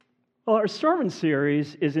Well, our sermon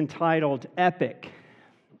series is entitled Epic.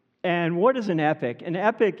 And what is an epic? An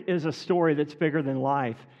epic is a story that's bigger than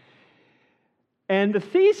life. And the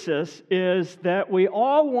thesis is that we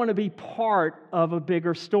all want to be part of a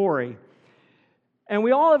bigger story. And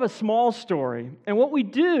we all have a small story. And what we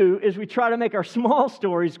do is we try to make our small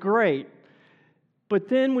stories great. But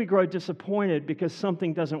then we grow disappointed because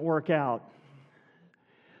something doesn't work out.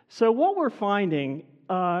 So what we're finding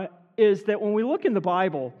is that when we look in the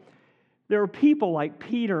Bible, there are people like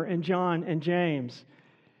Peter and John and James.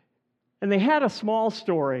 And they had a small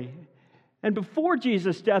story. And before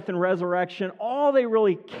Jesus' death and resurrection, all they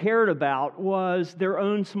really cared about was their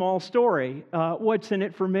own small story. What's in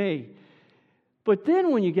it for me? But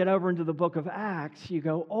then when you get over into the book of Acts, you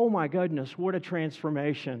go, oh my goodness, what a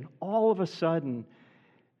transformation. All of a sudden,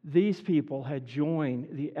 these people had joined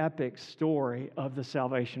the epic story of the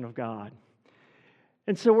salvation of God.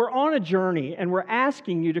 And so we're on a journey, and we're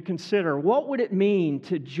asking you to consider, what would it mean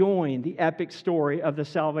to join the epic story of the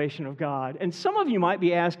salvation of God? And some of you might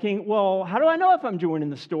be asking, well, how do I know if I'm joining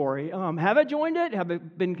the story? Have I joined it? Have I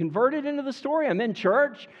been converted into the story? I'm in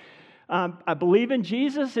church. I believe in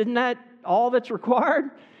Jesus. Isn't that all that's required?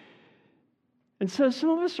 And so some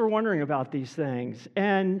of us are wondering about these things.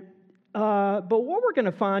 But what we're going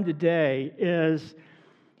to find today is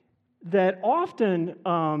that often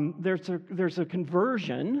there's a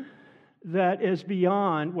conversion that is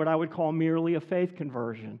beyond what I would call merely a faith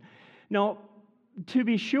conversion. Now, to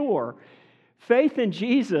be sure, faith in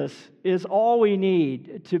Jesus is all we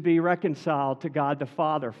need to be reconciled to God the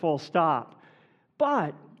Father, full stop.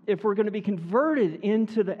 But if we're going to be converted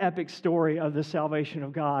into the epic story of the salvation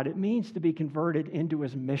of God, it means to be converted into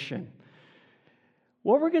His mission.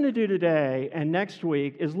 What we're going to do today and next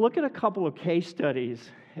week is look at a couple of case studies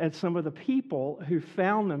at some of the people who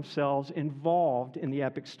found themselves involved in the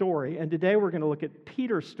epic story. And today we're going to look at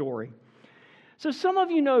Peter's story. So some of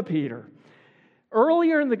you know Peter.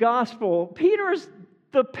 Earlier in the gospel, Peter is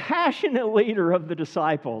the passionate leader of the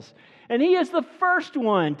disciples. And he is the first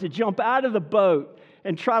one to jump out of the boat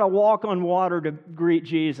and try to walk on water to greet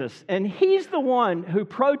Jesus. And he's the one who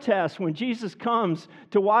protests when Jesus comes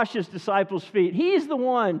to wash his disciples' feet. He's the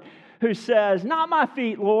one who says, "Not my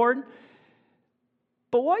feet, Lord."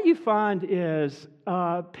 But what you find is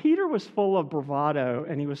Peter was full of bravado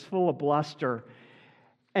and he was full of bluster.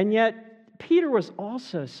 And yet Peter was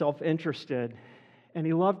also self-interested and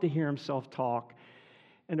he loved to hear himself talk.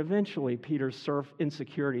 And eventually, Peter's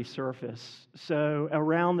insecurity surfaced. So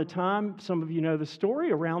around the time, some of you know the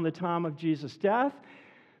story, around the time of Jesus' death,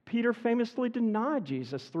 Peter famously denied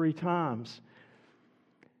Jesus 3 times.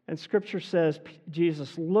 And Scripture says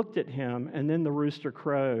Jesus looked at him, and then the rooster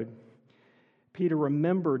crowed. Peter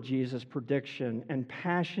remembered Jesus' prediction, and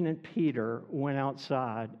passionate Peter went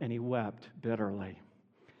outside, and he wept bitterly.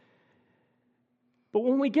 But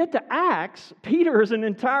when we get to Acts, Peter is an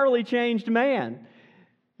entirely changed man.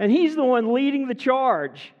 And he's the one leading the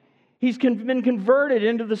charge. He's been converted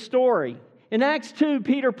into the story. In Acts 2,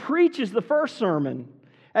 Peter preaches the first sermon.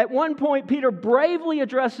 At one point, Peter bravely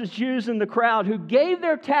addresses Jews in the crowd who gave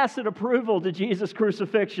their tacit approval to Jesus'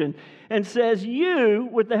 crucifixion and says, "You,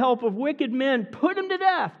 with the help of wicked men, put him to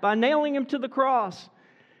death by nailing him to the cross.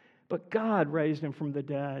 But God raised him from the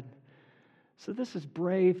dead." So this is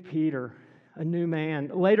brave Peter, a new man.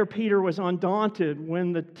 Later, Peter was undaunted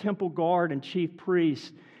when the temple guard and chief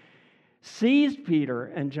priest seized Peter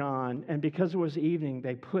and John, and because it was evening,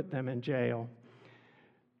 they put them in jail.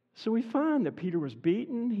 So we find that Peter was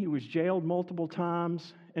beaten, he was jailed multiple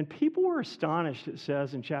times, and people were astonished, it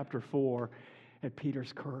says in chapter 4, at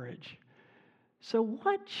Peter's courage. So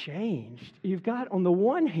what changed? On the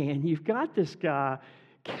one hand, you've got this guy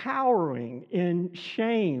cowering in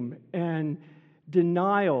shame and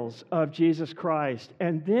denials of Jesus Christ.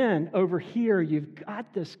 And then over here, you've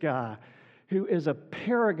got this guy who is a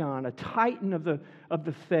paragon, a titan of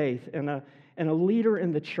the faith, and a leader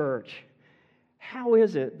in the church. How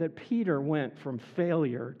is it that Peter went from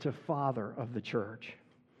failure to father of the church?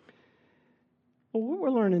 Well, what we're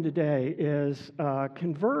learning today is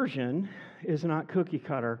conversion is not cookie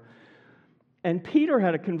cutter. And Peter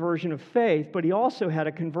had a conversion of faith, but he also had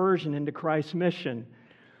a conversion into Christ's mission.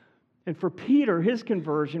 And for Peter, his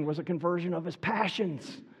conversion was a conversion of his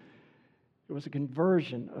passions. It was a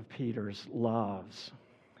conversion of Peter's loves.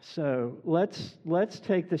 So let's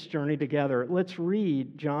take this journey together. Let's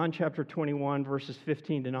read John chapter 21, verses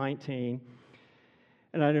 15 to 19.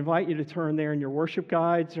 And I'd invite you to turn there in your worship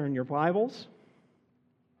guides or in your Bibles.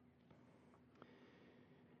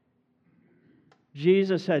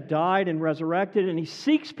 Jesus had died and resurrected, and he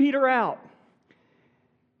seeks Peter out.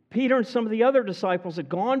 Peter and some of the other disciples had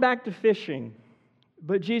gone back to fishing.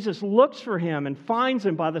 But Jesus looks for him and finds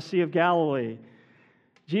him by the Sea of Galilee.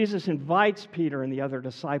 Jesus invites Peter and the other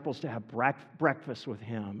disciples to have breakfast with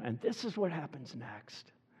him. And this is what happens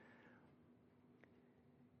next.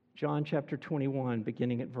 John chapter 21,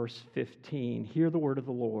 beginning at verse 15. Hear the word of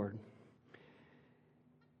the Lord.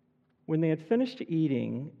 When they had finished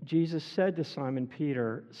eating, Jesus said to Simon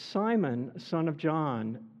Peter, "Simon, son of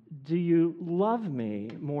John, do you love me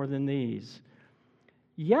more than these?"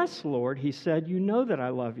 "Yes, Lord," he said, "you know that I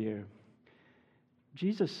love you."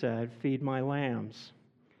 Jesus said, "Feed my lambs."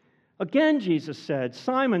 Again, Jesus said,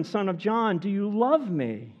 "Simon, son of John, do you love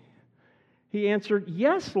me?" He answered,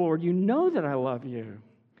 "Yes, Lord, you know that I love you."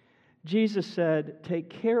 Jesus said, "Take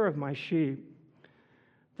care of my sheep."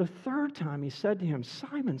 The third time he said to him,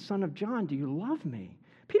 "Simon, son of John, do you love me?"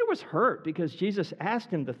 Peter was hurt because Jesus asked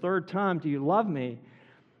him the third time, "Do you love me?"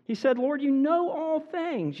 He said, "Lord, you know all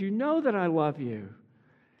things. You know that I love you."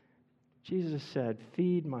 Jesus said,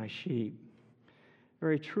 "Feed my sheep.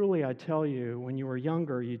 Very truly, I tell you, when you were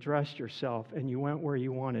younger, you dressed yourself and you went where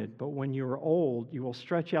you wanted. But when you are old, you will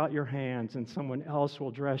stretch out your hands and someone else will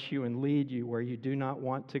dress you and lead you where you do not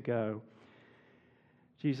want to go."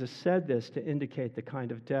 Jesus said this to indicate the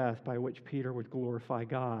kind of death by which Peter would glorify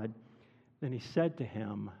God. Then he said to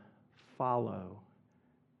him, "Follow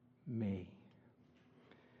me."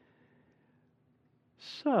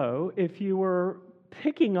 So, if you were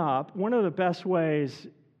picking up, one of the best ways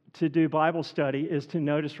to do Bible study is to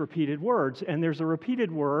notice repeated words. And there's a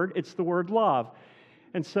repeated word, it's the word love.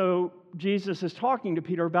 And so Jesus is talking to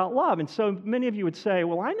Peter about love. And so many of you would say,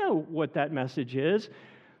 "Well, I know what that message is."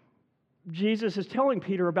 Jesus is telling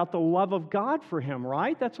Peter about the love of God for him,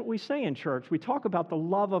 right? That's what we say in church. We talk about the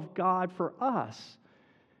love of God for us.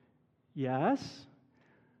 Yes,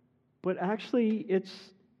 but actually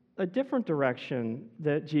it's a different direction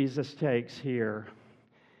that Jesus takes here.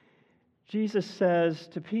 Jesus says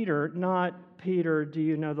to Peter, not, "Peter, do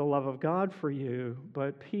you know the love of God for you?"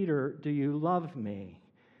 but, "Peter, do you love me?"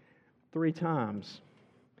 3 times.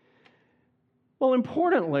 Well,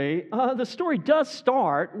 importantly, the story does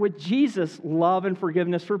start with Jesus' love and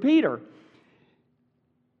forgiveness for Peter.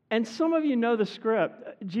 And some of you know the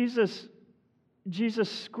script. Jesus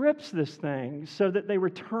scripts this thing so that they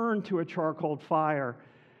return to a charcoal fire.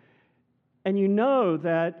 And you know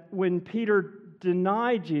that when Peter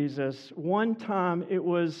denied Jesus, one time it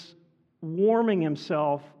was warming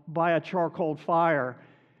himself by a charcoal fire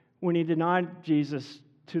when he denied Jesus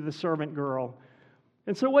to the servant girl.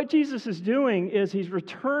 And so what Jesus is doing is he's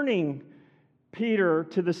returning Peter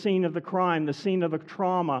to the scene of the crime, the scene of the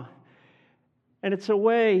trauma. And it's a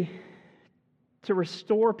way to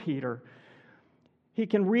restore Peter. He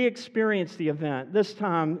can re-experience the event, this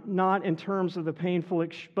time not in terms of the painful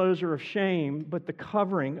exposure of shame, but the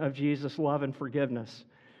covering of Jesus' love and forgiveness.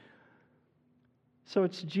 So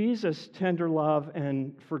it's Jesus' tender love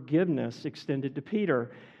and forgiveness extended to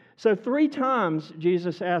Peter. So 3 times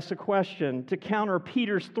Jesus asks a question to counter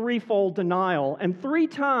Peter's threefold denial, and 3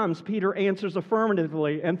 times Peter answers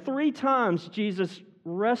affirmatively, and 3 times Jesus'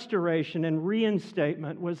 restoration and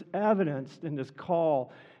reinstatement was evidenced in this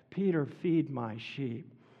call, "Peter, feed my sheep."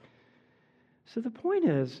 So the point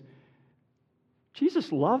is,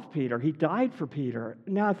 Jesus loved Peter. He died for Peter.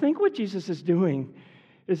 Now I think what Jesus is doing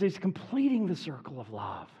is he's completing the circle of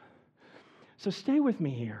love. So stay with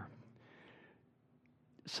me here.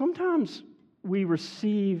 Sometimes we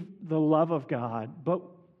receive the love of God, but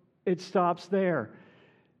it stops there.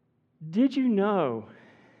 Did you know?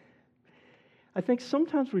 I think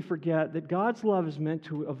sometimes we forget that God's love is meant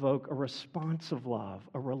to evoke a responsive love,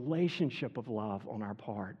 a relationship of love on our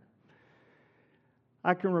part.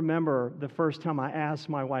 I can remember the first time I asked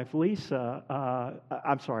my wife, Lisa,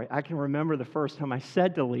 I can remember the first time I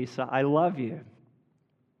said to Lisa, "I love you,"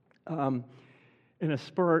 in a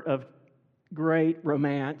spurt of great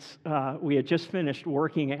romance. We had just finished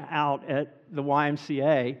working out at the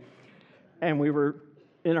YMCA, and we were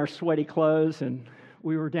in our sweaty clothes, and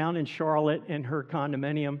we were down in Charlotte in her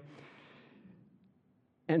condominium.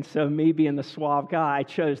 And so me being the suave guy, I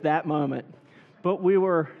chose that moment. But we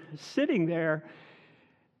were sitting there,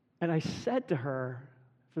 and I said to her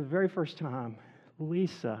for the very first time,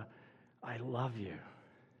 "Lisa, I love you."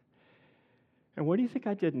 And what do you think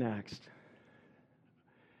I did next?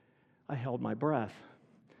 I held my breath.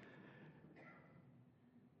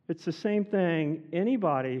 It's the same thing.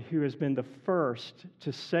 Anybody who has been the first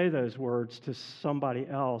to say those words to somebody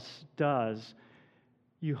else does.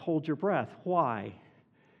 You hold your breath. Why?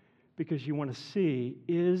 Because you want to see,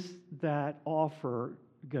 is that offer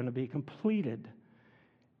going to be completed?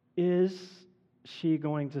 Is she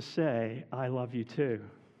going to say, "I love you too"?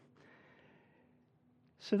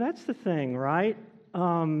 So that's the thing, right?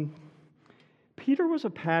 Peter was a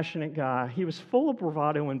passionate guy. He was full of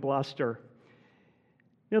bravado and bluster.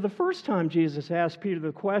 You know, the first time Jesus asked Peter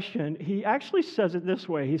the question, he actually says it this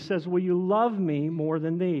way. He says, will you love me more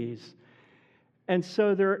than these? And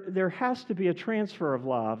so there has to be a transfer of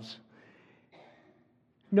loves.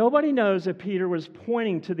 Nobody knows if Peter was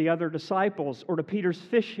pointing to the other disciples or to Peter's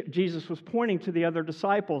fish. Jesus was pointing to the other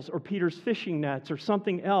disciples or Peter's fishing nets or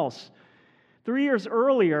something else. 3 years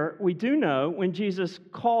earlier, we do know when Jesus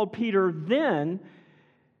called Peter then,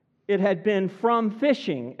 it had been from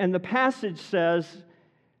fishing. And the passage says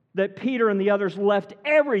that Peter and the others left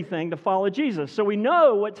everything to follow Jesus. So we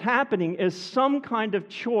know what's happening is some kind of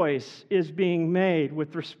choice is being made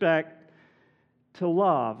with respect to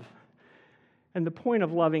love. And the point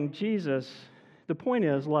of loving Jesus, the point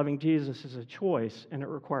is loving Jesus is a choice and it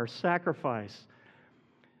requires sacrifice.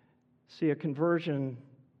 See, a conversion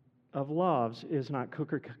of loves is not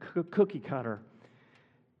cookie cutter.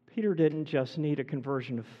 Peter didn't just need a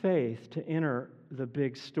conversion of faith to enter the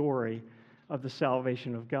big story of the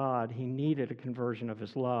salvation of God. He needed a conversion of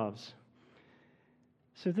his loves.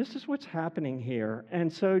 So this is what's happening here.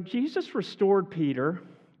 And so Jesus restored Peter,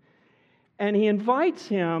 and he invites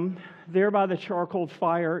him there by the charcoal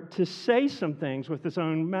fire to say some things with his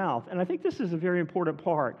own mouth. And I think this is a very important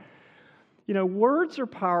part. You know, words are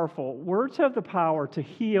powerful. Words have the power to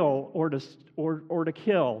heal or to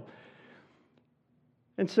kill.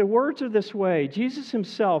 And so words are this way. Jesus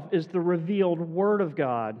himself is the revealed Word of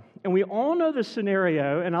God. And we all know the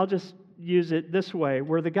scenario, and I'll just use it this way,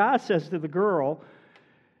 where the guy says to the girl,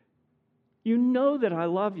 you know that I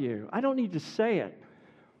love you. I don't need to say it.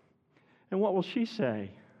 And what will she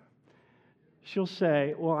say? She'll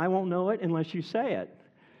say, well, I won't know it unless you say it.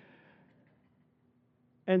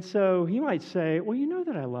 And so he might say, well, you know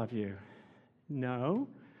that I love you. No.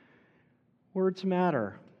 Words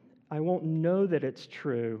matter. I won't know that it's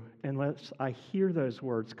true unless I hear those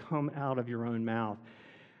words come out of your own mouth.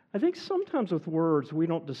 I think sometimes with words, we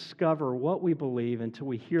don't discover what we believe until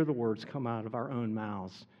we hear the words come out of our own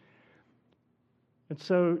mouths. And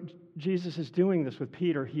so Jesus is doing this with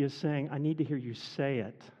Peter. He is saying, I need to hear you say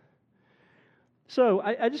it. So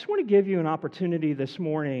I just want to give you an opportunity this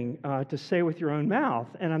morning to say with your own mouth,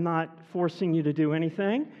 and I'm not forcing you to do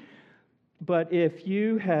anything, but if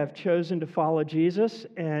you have chosen to follow Jesus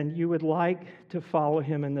and you would like to follow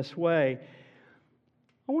him in this way,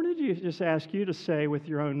 I wanted to just ask you to say with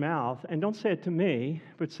your own mouth, and don't say it to me,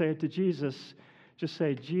 but say it to Jesus. Just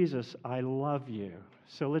say, Jesus, I love you.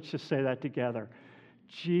 So let's just say that together.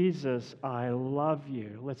 Jesus, I love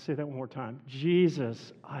you. Let's say that one more time.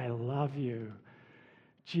 Jesus, I love you.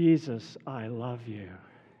 Jesus, I love you.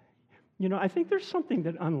 You know, I think there's something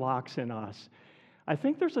that unlocks in us. I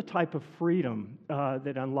think there's a type of freedom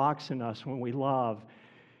that unlocks in us when we love.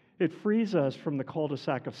 It frees us from the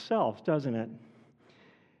cul-de-sac of self, doesn't it?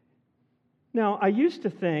 Now, I used to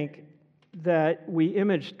think that we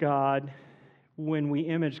imaged God when we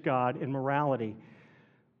imaged God in morality.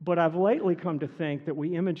 But I've lately come to think that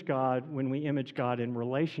we image God when we image God in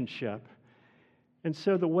relationship. And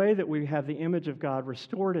so the way that we have the image of God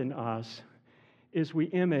restored in us is we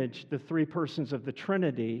image the three persons of the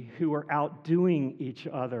Trinity who are outdoing each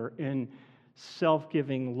other in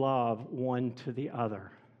self-giving love one to the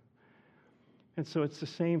other. And so it's the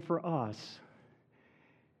same for us.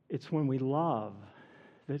 It's when we love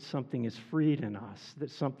that something is freed in us,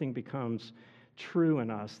 that something becomes true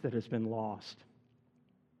in us that has been lost.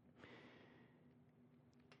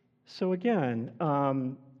 So again,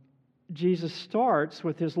 Jesus starts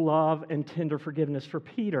with his love and tender forgiveness for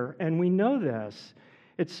Peter, and we know this.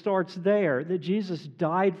 It starts there, that Jesus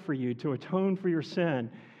died for you to atone for your sin.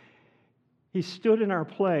 He stood in our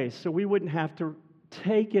place so we wouldn't have to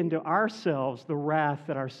take into ourselves the wrath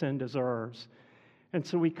that our sin deserves. And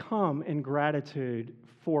so we come in gratitude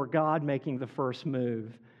for God making the first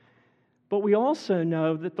move. But we also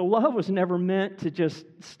know that the love was never meant to just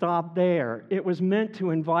stop there. It was meant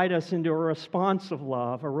to invite us into a response of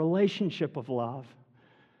love, a relationship of love.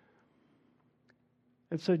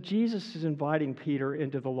 And so Jesus is inviting Peter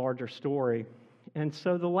into the larger story. And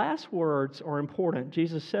so the last words are important.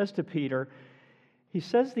 Jesus says to Peter, he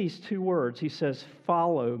says these two words. He says,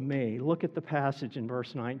 follow me. Look at the passage in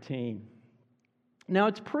verse 19. Now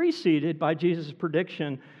it's preceded by Jesus'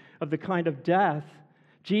 prediction of the kind of death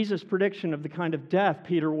Jesus' prediction of the kind of death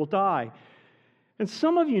Peter will die. And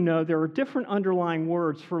some of you know there are different underlying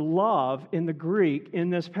words for love in the Greek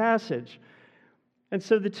in this passage. And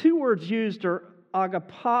so the two words used are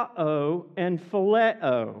agapao and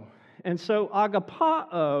phileo. And so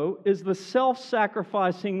agapao is the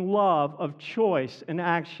self-sacrificing love of choice and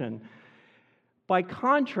action. By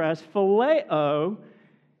contrast, phileo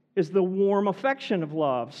is the warm affection of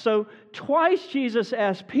love. So twice Jesus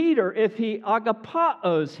asked Peter if he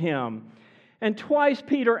agapaos him. And twice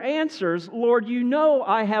Peter answers, Lord, you know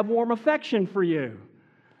I have warm affection for you.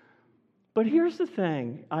 But here's the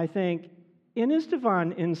thing, I think, in his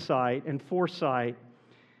divine insight and foresight,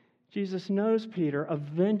 Jesus knows Peter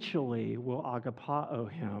eventually will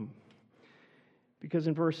agapao him. Because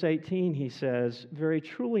in verse 18 he says, very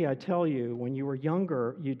truly I tell you, when you were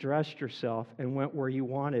younger, you dressed yourself and went where you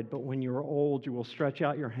wanted, but when you are old, you will stretch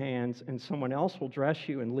out your hands and someone else will dress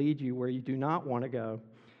you and lead you where you do not want to go.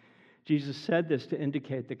 Jesus said this to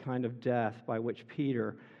indicate the kind of death by which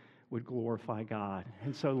Peter would glorify God.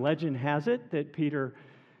 And so legend has it that Peter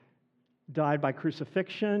died by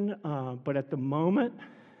crucifixion, but at the moment,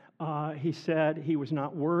 he said he was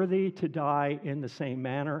not worthy to die in the same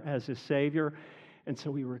manner as his Savior, and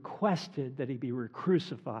so he requested that he be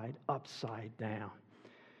crucified upside down.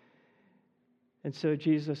 And so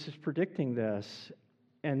Jesus is predicting this,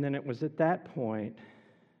 and then it was at that point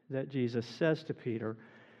that Jesus says to Peter,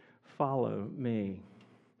 follow me.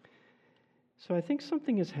 So I think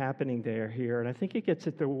something is happening here, and I think it gets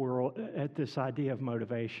at at this idea of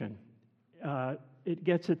motivation. It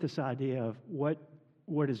gets at this idea of what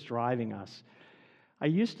is driving us. I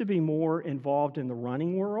used to be more involved in the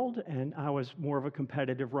running world, and I was more of a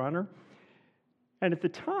competitive runner. And at the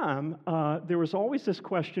time, there was always this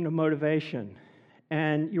question of motivation.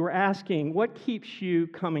 And you were asking, what keeps you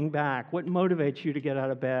coming back? What motivates you to get out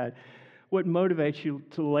of bed? What motivates you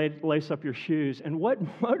to lace up your shoes? And what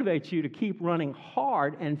motivates you to keep running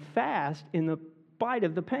hard and fast in the bite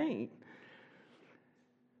of the pain?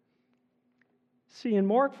 See, in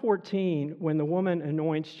Mark 14, when the woman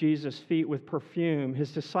anoints Jesus' feet with perfume,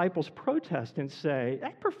 his disciples protest and say,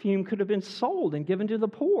 that perfume could have been sold and given to the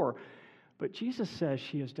poor. But Jesus says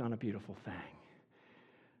she has done a beautiful thing.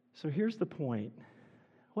 So here's the point.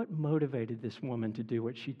 What motivated this woman to do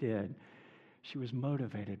what she did? She was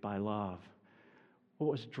motivated by love.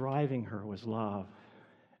 What was driving her was love.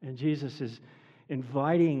 And Jesus is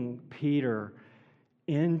inviting Peter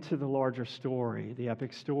into the larger story, the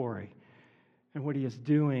epic story. And what he is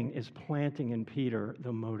doing is planting in Peter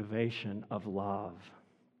the motivation of love.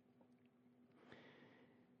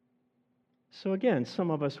 So again,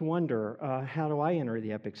 some of us wonder, how do I enter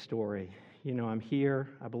the epic story? You know, I'm here,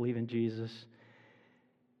 I believe in Jesus.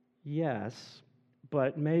 Yes,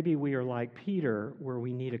 but maybe we are like Peter, where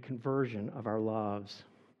we need a conversion of our loves.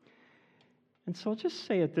 And so I'll just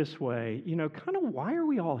say it this way, kind of why are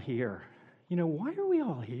we all here? Why are we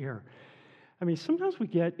all here? I mean, sometimes we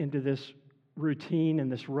get into this routine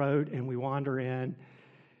and this road and we wander in.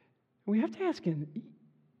 We have to ask him,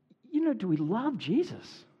 do we love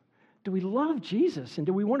Jesus? Do we love Jesus? And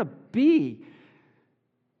do we want to be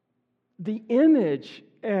the image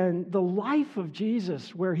and the life of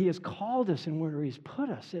Jesus where he has called us and where he's put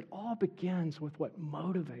us? It all begins with what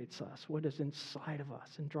motivates us, what is inside of us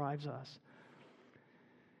and drives us.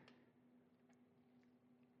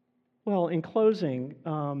 Well, in closing,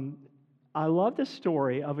 I love this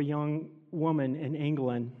story of a young woman in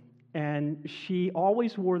England, and she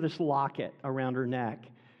always wore this locket around her neck.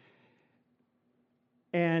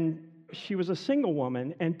 And she was a single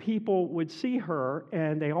woman, and people would see her,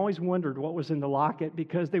 and they always wondered what was in the locket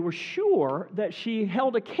because they were sure that she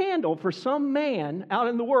held a candle for some man out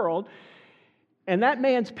in the world, and that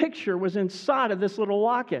man's picture was inside of this little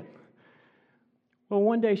locket. Well,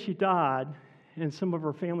 one day she died, and some of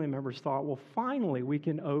her family members thought, well, finally we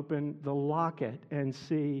can open the locket and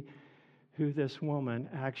see who this woman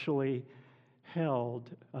actually held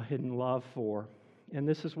a hidden love for. And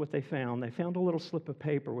this is what they found. They found a little slip of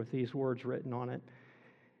paper with these words written on it.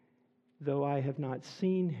 Though I have not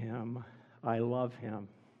seen him, I love him.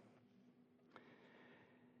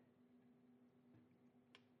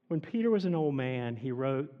 When Peter was an old man, he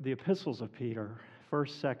wrote the epistles of Peter,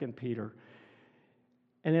 1st, 2nd Peter.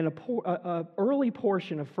 And in an early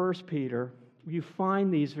portion of 1 Peter, you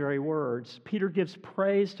find these very words. Peter gives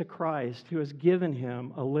praise to Christ, who has given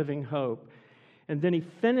him a living hope. And then he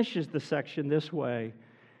finishes the section this way.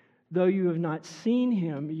 Though you have not seen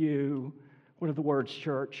him, what are the words,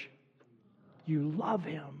 church? You love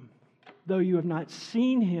him. Though you have not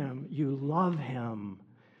seen him, you love him.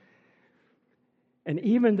 And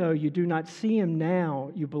even though you do not see him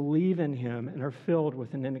now, you believe in him and are filled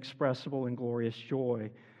with an inexpressible and glorious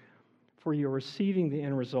joy. For you are receiving the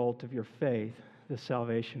end result of your faith, the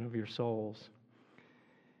salvation of your souls.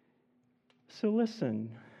 So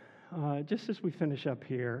listen, just as we finish up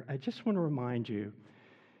here, I just want to remind you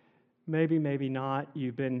Maybe, maybe not.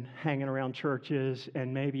 You've been hanging around churches,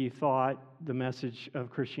 and maybe you thought the message of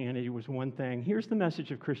Christianity was one thing. Here's the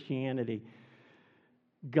message of Christianity: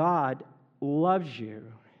 God loves you.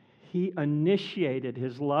 He initiated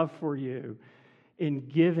His love for you in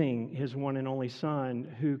giving His one and only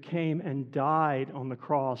Son, who came and died on the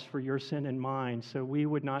cross for your sin and mine, so we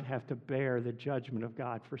would not have to bear the judgment of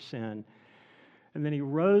God for sin. And then He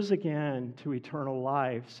rose again to eternal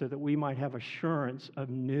life so that we might have assurance of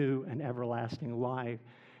new and everlasting life.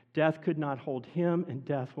 Death could not hold Him, and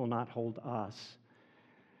death will not hold us.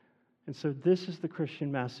 And so this is the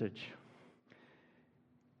Christian message.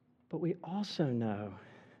 But we also know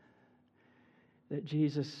that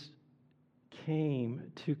Jesus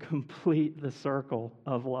came to complete the circle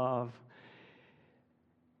of love.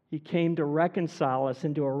 He came to reconcile us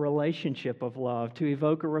into a relationship of love, to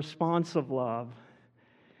evoke a response of love.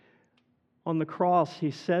 On the cross,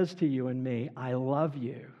 He says to you and me, I love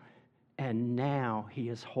you. And now He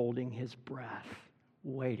is holding His breath,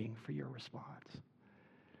 waiting for your response.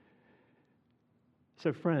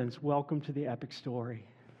 So friends, welcome to the epic story.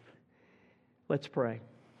 Let's pray.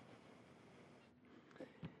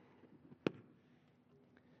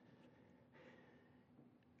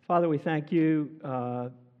 Father, we thank you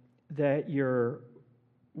that your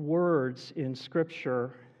words in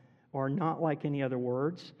Scripture are not like any other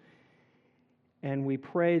words, and we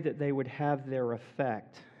pray that they would have their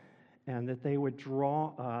effect and that they would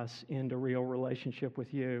draw us into real relationship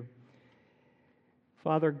with you.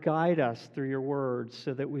 Father, guide us through your words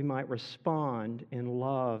so that we might respond in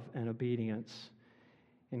love and obedience.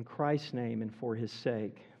 In Christ's name and for His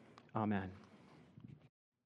sake, amen.